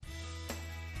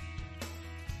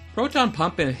Proton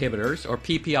pump inhibitors, or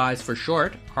PPIs for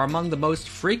short, are among the most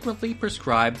frequently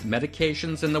prescribed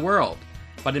medications in the world,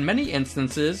 but in many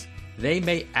instances, they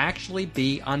may actually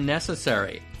be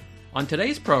unnecessary. On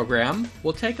today's program,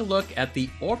 we'll take a look at the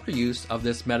overuse of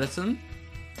this medicine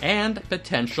and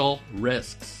potential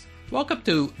risks. Welcome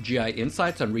to GI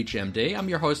Insights on ReachMD. I'm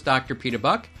your host, Dr. Peter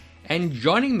Buck, and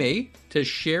joining me to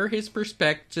share his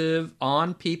perspective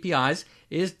on PPIs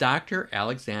is Dr.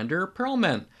 Alexander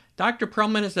Perlman. Dr.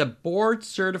 Perlman is a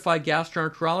board-certified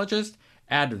gastroenterologist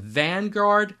at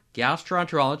Vanguard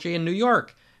Gastroenterology in New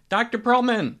York. Dr.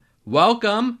 Perlman,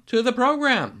 welcome to the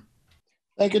program.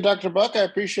 Thank you, Dr. Buck. I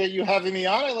appreciate you having me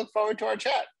on. I look forward to our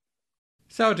chat.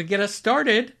 So to get us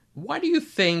started, why do you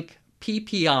think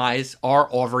PPIs are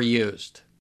overused?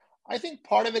 I think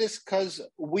part of it is because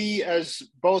we as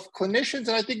both clinicians,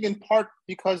 and I think in part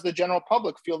because the general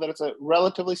public feel that it's a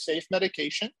relatively safe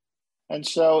medication. And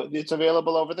so it's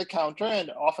available over the counter.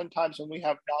 And oftentimes when we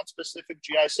have nonspecific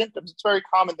GI symptoms, it's very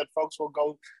common that folks will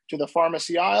go to the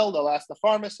pharmacy aisle, they'll ask the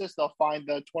pharmacist, they'll find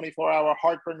the 24-hour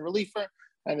heartburn reliever.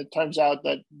 And it turns out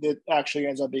that it actually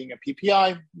ends up being a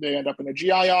PPI. They end up in a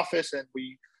GI office, and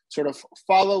we sort of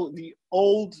follow the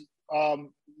old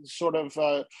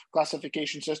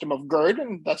classification system of GERD.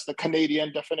 And that's the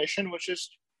Canadian definition, which is,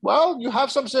 well, you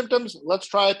have some symptoms. Let's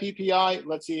try a PPI.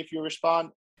 Let's see if you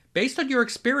respond. Based on your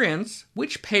experience,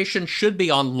 which patients should be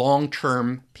on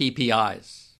long-term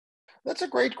PPIs? That's a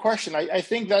great question. I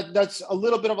think that's a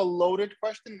little bit of a loaded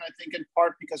question. And I think in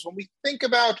part because when we think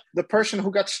about the person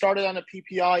who got started on a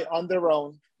PPI on their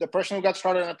own, the person who got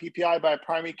started on a PPI by a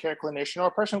primary care clinician, or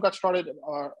a person who got started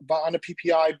on a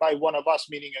PPI by one of us,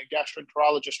 meaning a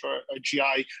gastroenterologist or a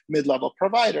GI mid-level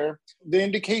provider, the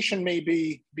indication may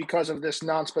be because of this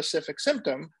non-specific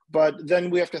symptom, but then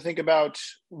we have to think about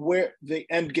where the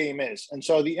end game is. And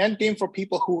so the end game for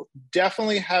people who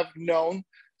definitely have known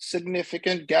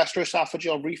significant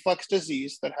gastroesophageal reflux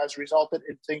disease that has resulted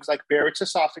in things like Barrett's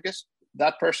esophagus,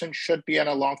 that person should be on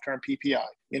a long-term PPI.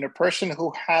 In a person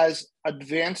who has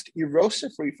advanced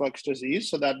erosive reflux disease,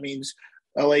 so that means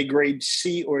LA grade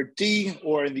C or D,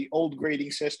 or in the old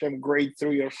grading system, grade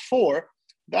 3 or 4,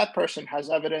 that person has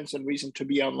evidence and reason to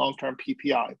be on long-term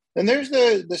PPI. And there's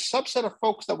the subset of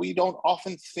folks that we don't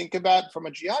often think about from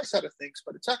a GI side of things,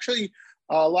 but it's actually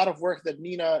a lot of work that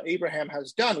Nina Abraham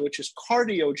has done, which is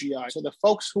cardio GI. So the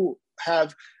folks who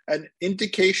have an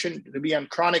indication to be on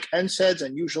chronic NSAIDs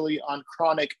and usually on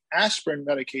chronic aspirin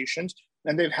medications,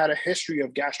 and they've had a history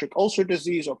of gastric ulcer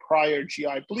disease or prior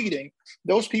GI bleeding,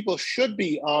 those people should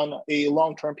be on a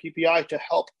long-term PPI to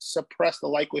help suppress the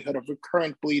likelihood of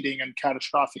recurrent bleeding and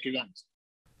catastrophic events.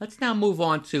 Let's now move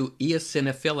on to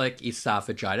eosinophilic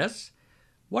esophagitis.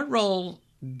 What role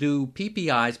do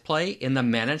PPIs play in the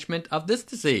management of this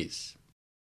disease?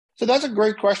 So that's a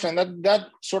great question. That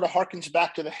sort of harkens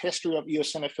back to the history of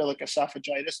eosinophilic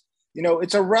esophagitis. You know,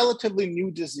 it's a relatively new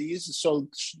disease. So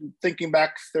thinking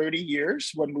back 30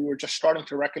 years when we were just starting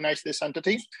to recognize this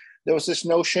entity, there was this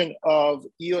notion of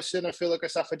eosinophilic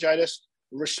esophagitis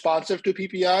responsive to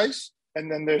PPIs, and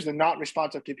then there's the not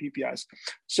responsive to PPIs.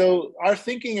 So our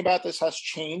thinking about this has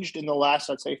changed in the last,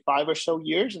 I'd say, 5 or so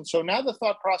years. And so now the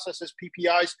thought process is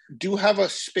PPIs do have a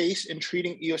space in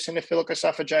treating eosinophilic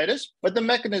esophagitis, but the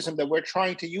mechanism that we're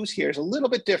trying to use here is a little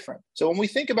bit different. So when we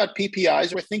think about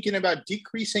PPIs, we're thinking about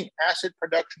decreasing acid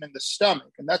production in the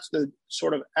stomach, and that's the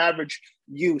sort of average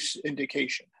use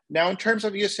indication. Now, in terms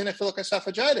of eosinophilic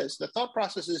esophagitis, the thought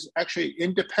process is actually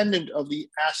independent of the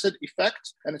acid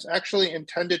effect, and it's actually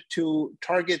intended to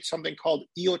target something called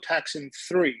eotaxin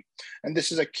 3. And this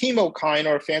is a chemokine,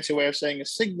 or a fancy way of saying a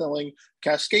signaling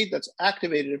cascade that's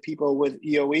activated in people with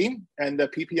EOE, and the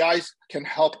PPIs can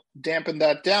help dampen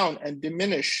that down and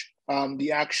diminish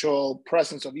the actual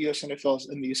presence of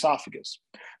eosinophils in the esophagus.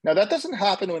 Now, that doesn't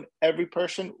happen in every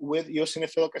person with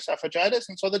eosinophilic esophagitis.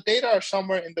 And so the data are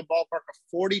somewhere in the ballpark of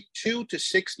 42 to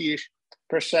 60%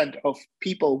 of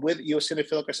people with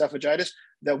eosinophilic esophagitis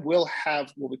that will have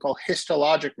what we call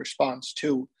histologic response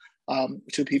to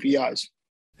PPIs.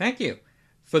 Thank you.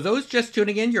 For those just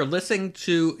tuning in, you're listening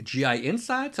to GI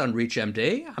Insights on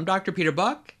ReachMD. I'm Dr. Peter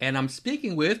Buck, and I'm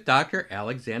speaking with Dr.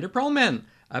 Alexander Perlman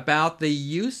about the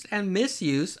use and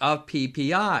misuse of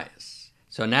PPIs.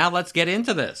 So now let's get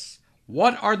into this.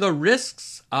 What are the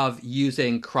risks of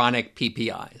using chronic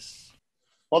PPIs?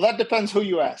 Well, that depends who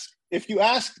you ask. If you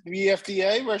ask the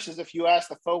FDA versus if you ask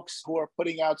the folks who are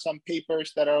putting out some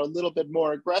papers that are a little bit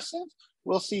more aggressive,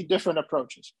 we'll see different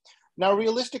approaches. Now,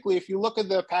 realistically, if you look at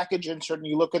the package insert and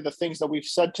you look at the things that we've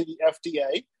said to the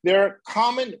FDA, there are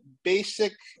common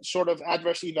basic sort of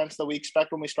adverse events that we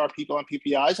expect when we start people on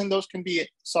PPIs. And those can be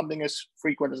something as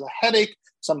frequent as a headache,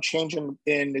 some change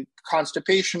in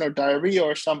constipation or diarrhea,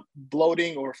 or some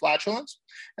bloating or flatulence.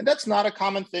 And that's not a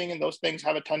common thing. And those things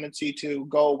have a tendency to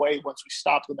go away once we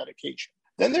stop the medication.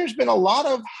 Then there's been a lot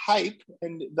of hype,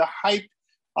 and the hype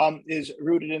is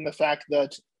rooted in the fact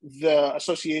that the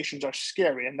associations are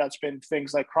scary. And that's been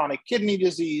things like chronic kidney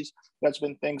disease. That's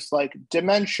been things like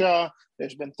dementia.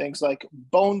 There's been things like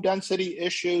bone density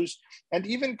issues and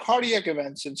even cardiac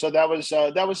events. And so that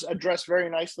was addressed very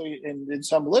nicely in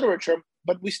some literature,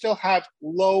 but we still have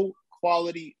low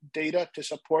quality data to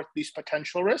support these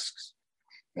potential risks.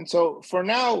 And so for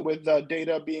now, with the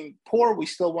data being poor, we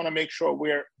still want to make sure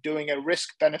we're doing a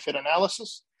risk-benefit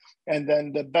analysis and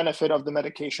then the benefit of the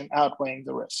medication outweighing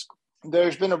the risk.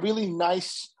 There's been a really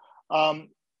nice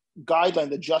guideline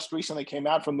that just recently came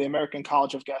out from the American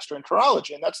College of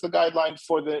Gastroenterology, and that's the guideline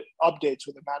for the updates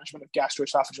with the management of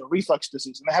gastroesophageal reflux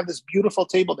disease. And they have this beautiful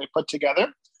table they put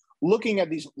together looking at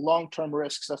these long-term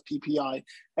risks of PPI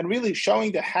and really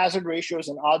showing the hazard ratios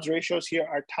and odds ratios here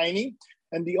are tiny.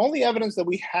 And the only evidence that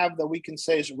we have that we can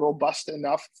say is robust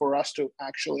enough for us to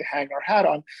actually hang our hat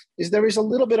on is there is a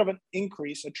little bit of an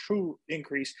increase, a true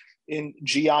increase in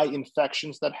GI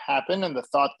infections that happen. And the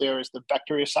thought there is the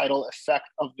bactericidal effect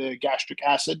of the gastric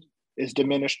acid is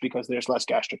diminished because there's less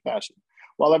gastric acid,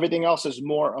 while everything else is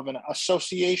more of an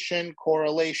association,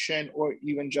 correlation, or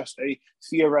even just a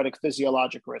theoretic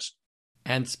physiologic risk.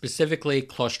 And specifically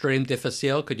Clostridium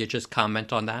difficile, could you just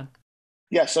comment on that?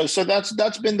 Yeah, so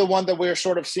that's been the one that we're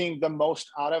sort of seeing the most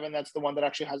out of, and that's the one that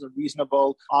actually has a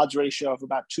reasonable odds ratio of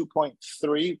about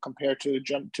 2.3 compared to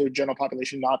general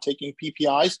population not taking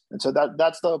PPIs. And so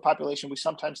that's the population we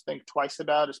sometimes think twice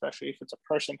about, especially if it's a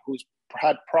person who's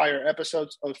had prior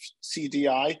episodes of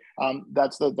CDI.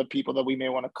 That's the people that we may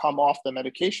want to come off the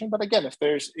medication. But again, if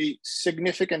there's a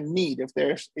significant need, if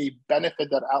there's a benefit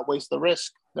that outweighs the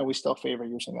risk, then we still favor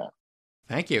using that.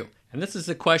 Thank you. And this is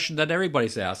a question that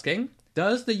everybody's asking.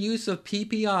 Does the use of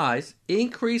PPIs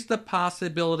increase the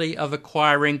possibility of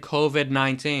acquiring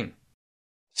COVID-19?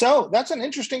 So that's an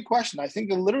interesting question. I think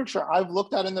the literature I've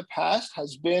looked at in the past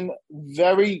has been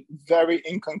very, very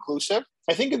inconclusive.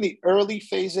 I think in the early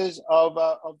phases of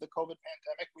the COVID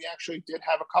pandemic, we actually did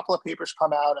have a couple of papers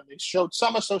come out and they showed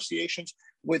some associations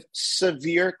with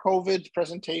severe COVID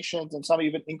presentations and some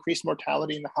even increased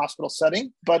mortality in the hospital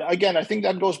setting. But again, I think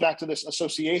that goes back to this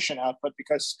association output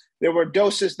because there were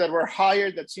doses that were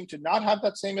higher that seemed to not have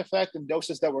that same effect and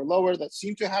doses that were lower that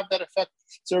seemed to have that effect.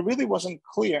 So it really wasn't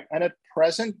clear. And at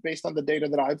present, based on the data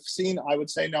that I've seen, I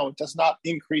would say, no, it does not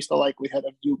increase the likelihood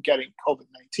of you getting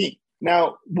COVID-19.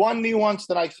 Now, one nuance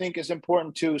that I think is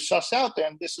important to suss out there,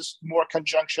 and this is more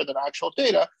conjecture than actual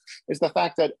data, is the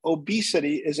fact that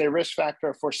obesity is a risk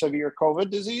factor for severe COVID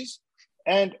disease,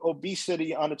 and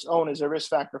obesity on its own is a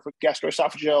risk factor for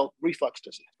gastroesophageal reflux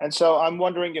disease. And so I'm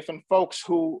wondering if in folks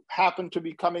who happen to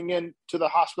be coming in to the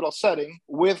hospital setting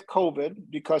with COVID,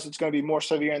 because it's going to be more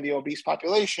severe in the obese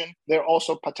population, they're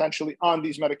also potentially on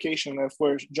these medications if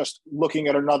we're just looking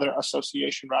at another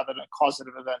association rather than a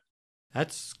causative event.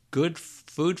 That's good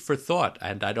food for thought,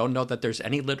 and I don't know that there's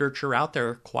any literature out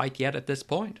there quite yet at this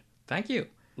point. Thank you.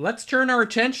 Let's turn our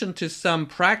attention to some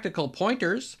practical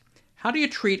pointers. How do you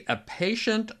treat a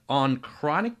patient on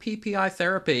chronic PPI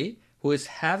therapy who is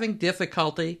having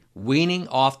difficulty weaning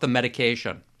off the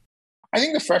medication? I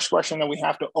think the first question that we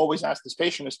have to always ask this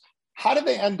patient is, how did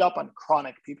they end up on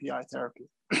chronic PPI therapy?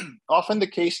 Often the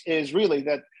case is really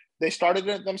that they started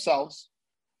it themselves,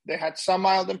 they had some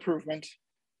mild improvement,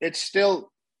 it's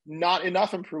still not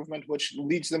enough improvement, which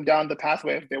leads them down the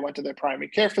pathway. If they went to their primary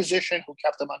care physician who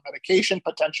kept them on medication,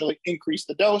 potentially increased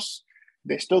the dose,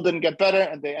 they still didn't get better,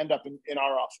 and they end up in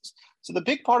our office. So the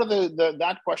big part of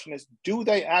that question is, do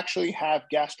they actually have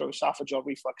gastroesophageal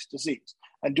reflux disease?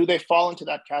 And do they fall into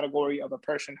that category of a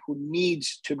person who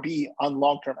needs to be on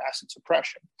long-term acid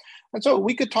suppression? And so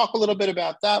we could talk a little bit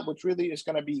about that, which really is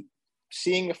going to be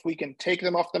seeing if we can take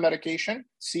them off the medication,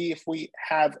 see if we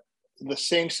have the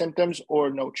same symptoms or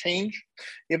no change.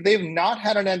 If they've not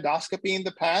had an endoscopy in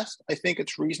the past, I think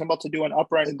it's reasonable to do an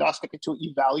upright endoscopy to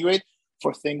evaluate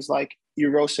for things like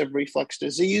erosive reflux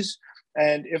disease.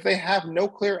 And if they have no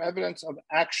clear evidence of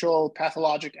actual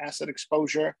pathologic acid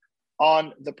exposure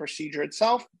on the procedure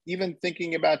itself, even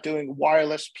thinking about doing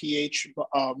wireless pH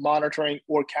monitoring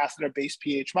or catheter-based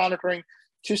pH monitoring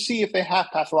to see if they have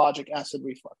pathologic acid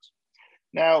reflux.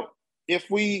 Now, if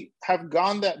we have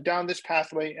gone down this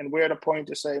pathway and we're at a point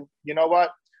to say, you know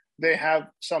what, they have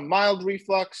some mild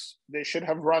reflux, they should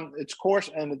have run its course,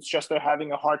 and it's just they're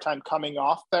having a hard time coming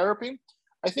off therapy.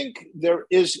 I think there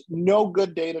is no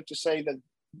good data to say that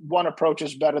one approach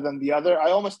is better than the other.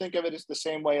 I almost think of it as the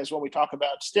same way as when we talk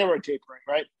about steroid tapering,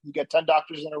 right? You get 10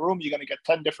 doctors in a room, you're going to get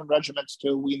 10 different regimens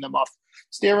to wean them off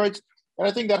steroids. And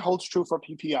I think that holds true for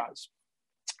PPIs.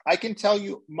 I can tell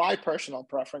you my personal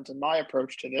preference and my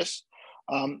approach to this,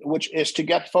 which is to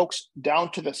get folks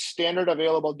down to the standard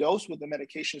available dose with the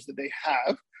medications that they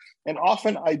have. And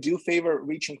often I do favor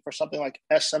reaching for something like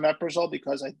esomeprazole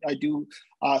because I do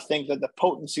think that the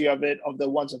potency of the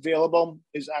ones available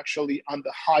is actually on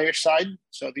the higher side.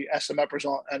 So the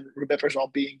esomeprazole and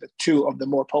rabiprazole being the two of the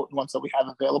more potent ones that we have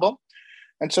available.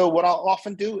 And so what I'll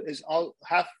often do is I'll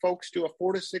have folks do a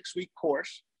 4 to 6 week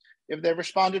course. If they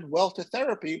responded well to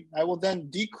therapy, I will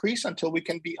then decrease until we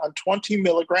can be on 20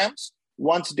 milligrams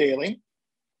once daily.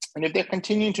 And if they're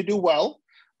continuing to do well,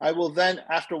 I will then,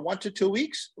 after 1 to 2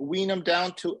 weeks, wean them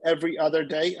down to every other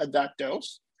day at that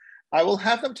dose. I will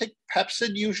have them take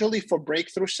Pepcid usually for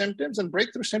breakthrough symptoms, and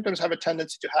breakthrough symptoms have a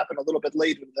tendency to happen a little bit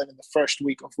later than in the first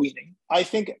week of weaning. I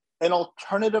think an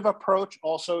alternative approach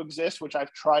also exists, which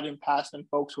I've tried in past in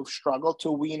folks who've struggled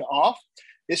to wean off,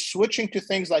 is switching to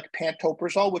things like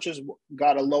pantoprazole, which has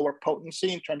got a lower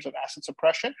potency in terms of acid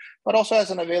suppression, but also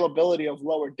has an availability of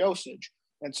lower dosage.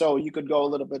 And so you could go a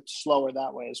little bit slower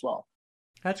that way as well.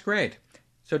 That's great.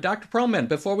 So, Dr. Perlman,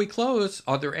 before we close,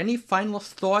 are there any final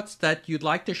thoughts that you'd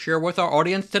like to share with our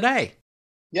audience today?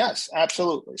 Yes,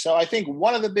 absolutely. So I think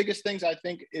one of the biggest things I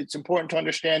think it's important to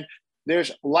understand,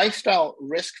 there's lifestyle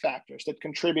risk factors that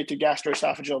contribute to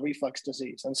gastroesophageal reflux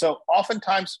disease. And so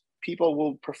oftentimes people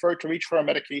will prefer to reach for a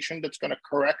medication that's going to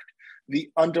correct the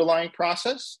underlying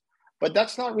process. But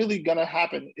that's not really going to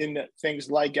happen in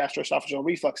things like gastroesophageal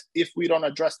reflux if we don't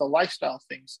address the lifestyle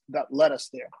things that led us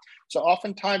there. So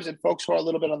oftentimes in folks who are a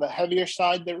little bit on the heavier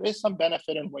side, there is some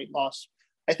benefit in weight loss.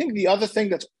 I think the other thing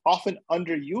that's often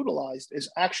underutilized is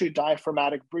actually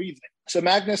diaphragmatic breathing. So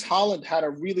Magnus Holland had a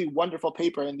really wonderful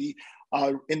paper in the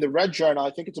Red Journal,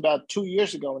 I think it's about 2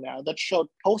 years ago now, that showed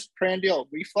postprandial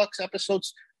reflux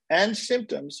episodes and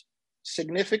symptoms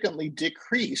significantly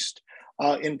decreased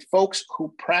in folks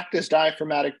who practice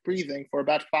diaphragmatic breathing for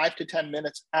about 5 to 10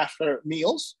 minutes after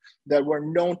meals that were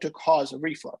known to cause a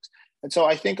reflux. And so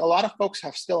I think a lot of folks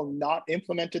have still not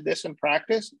implemented this in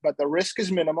practice, but the risk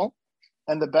is minimal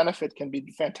and the benefit can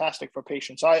be fantastic for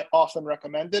patients. I often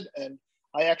recommend it, and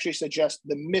I actually suggest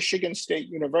the Michigan State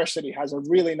University has a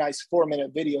really nice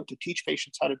 4-minute video to teach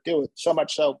patients how to do it. So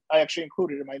much so, I actually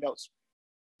included it in my notes.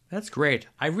 That's great.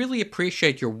 I really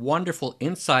appreciate your wonderful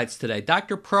insights today.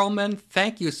 Dr. Perlman,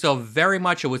 thank you so very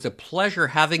much. It was a pleasure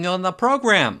having you on the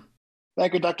program.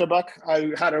 Thank you, Dr. Buck.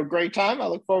 I had a great time. I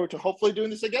look forward to hopefully doing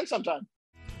this again sometime.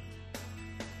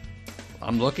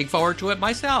 I'm looking forward to it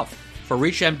myself. For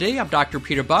ReachMD, I'm Dr.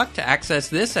 Peter Buck. To access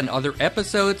this and other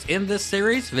episodes in this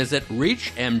series, visit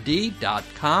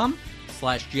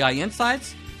reachmd.com/GI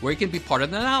Insights, where you can be part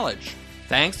of the knowledge.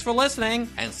 Thanks for listening,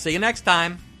 and see you next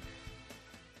time.